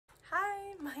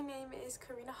My name is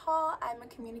Karina Hall. I'm a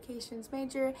communications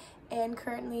major and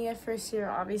currently a first year,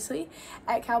 obviously,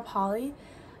 at Cal Poly.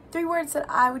 3 words that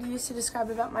I would use to describe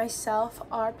about myself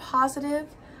are positive,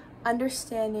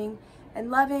 understanding,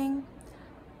 and loving.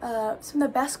 Some of the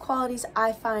best qualities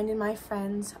I find in my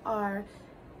friends are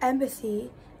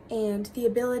empathy and the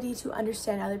ability to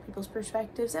understand other people's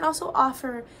perspectives and also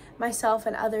offer myself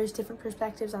and others different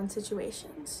perspectives on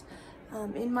situations.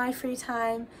 In my free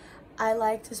time, I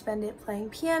like to spend it playing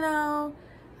piano,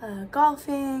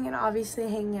 golfing, and obviously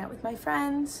hanging out with my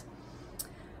friends.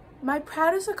 My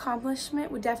proudest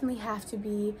accomplishment would definitely have to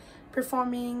be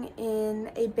performing in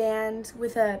a band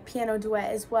with a piano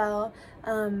duet as well,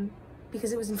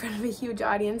 because it was in front of a huge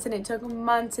audience and it took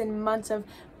months and months of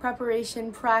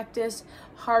preparation, practice,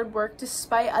 hard work,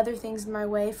 despite other things in my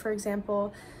way. For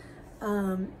example,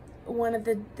 one of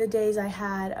the days I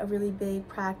had a really big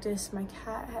practice, my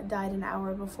cat had died an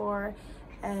hour before,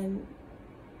 and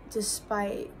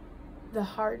despite the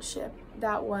hardship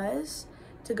that was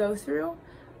to go through,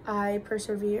 I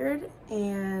persevered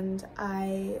and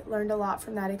I learned a lot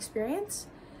from that experience.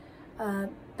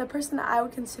 The person that I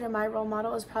would consider my role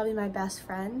model is probably my best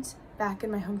friend back in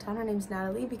my hometown. Her name's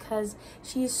Natalie, because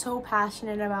she is so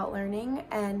passionate about learning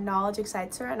and knowledge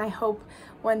excites her, and I hope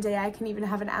one day I can even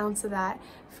have an ounce of that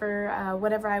for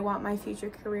whatever I want my future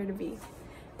career to be.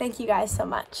 Thank you guys so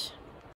much.